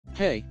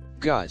Hey,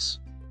 guys.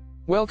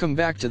 Welcome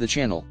back to the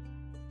channel.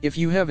 If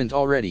you haven't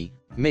already,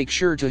 make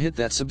sure to hit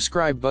that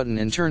subscribe button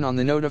and turn on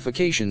the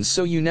notifications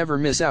so you never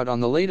miss out on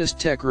the latest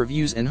tech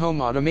reviews and home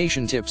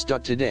automation tips.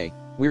 Today,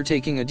 we're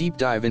taking a deep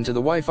dive into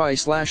the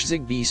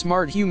Wi-Fi/Zigbee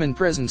Smart Human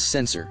Presence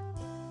Sensor.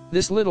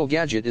 This little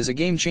gadget is a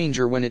game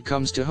changer when it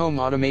comes to home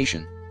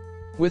automation.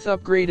 With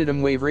upgraded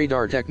M-Wave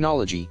radar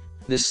technology,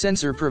 this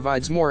sensor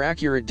provides more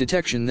accurate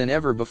detection than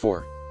ever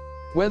before.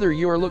 Whether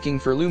you're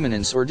looking for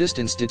luminance or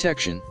distance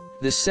detection,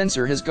 this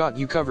sensor has got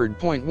you covered.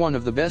 One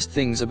of the best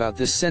things about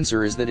this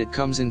sensor is that it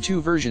comes in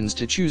two versions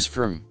to choose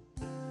from.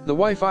 The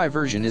Wi-Fi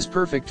version is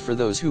perfect for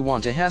those who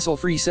want a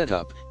hassle-free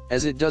setup,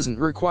 as it doesn't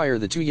require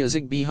the Tuya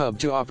Zigbee hub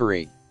to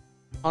operate.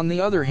 On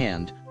the other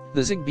hand, the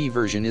Zigbee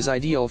version is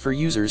ideal for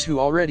users who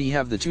already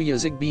have the Tuya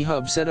Zigbee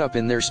hub set up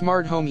in their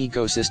smart home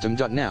ecosystem.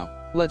 Now,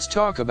 let's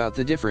talk about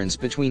the difference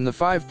between the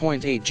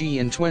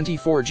 5.8G and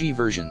 24G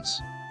versions.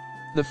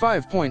 The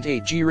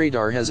 5.8G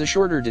radar has a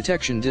shorter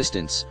detection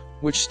distance,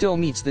 which still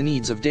meets the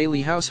needs of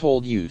daily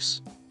household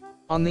use.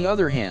 On the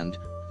other hand,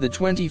 the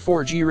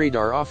 24G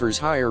radar offers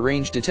higher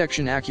range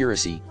detection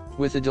accuracy,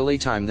 with a delay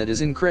time that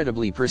is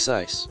incredibly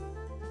precise.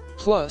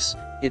 Plus,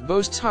 it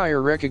boasts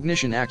higher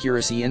recognition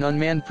accuracy and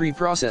unmanned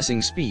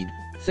pre-processing speed,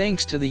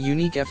 thanks to the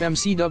unique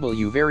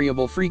FMCW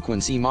variable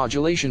frequency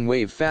modulation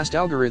wave-fast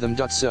algorithm.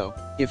 So,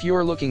 if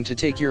you're looking to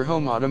take your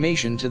home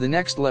automation to the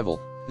next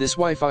level, this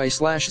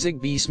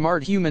Wi-Fi/Zigbee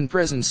Smart Human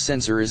Presence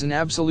Sensor is an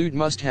absolute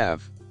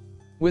must-have.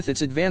 With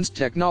its advanced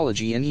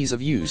technology and ease of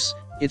use,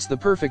 it's the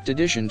perfect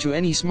addition to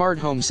any smart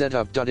home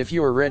setup. If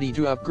you're ready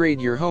to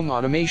upgrade your home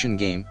automation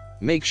game,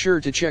 make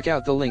sure to check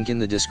out the link in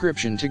the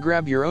description to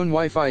grab your own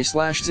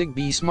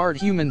Wi-Fi/Zigbee Smart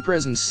Human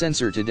Presence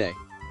Sensor today.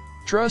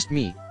 Trust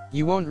me,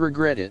 you won't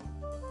regret it.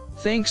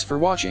 Thanks for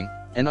watching,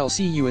 and I'll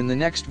see you in the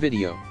next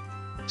video.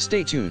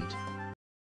 Stay tuned.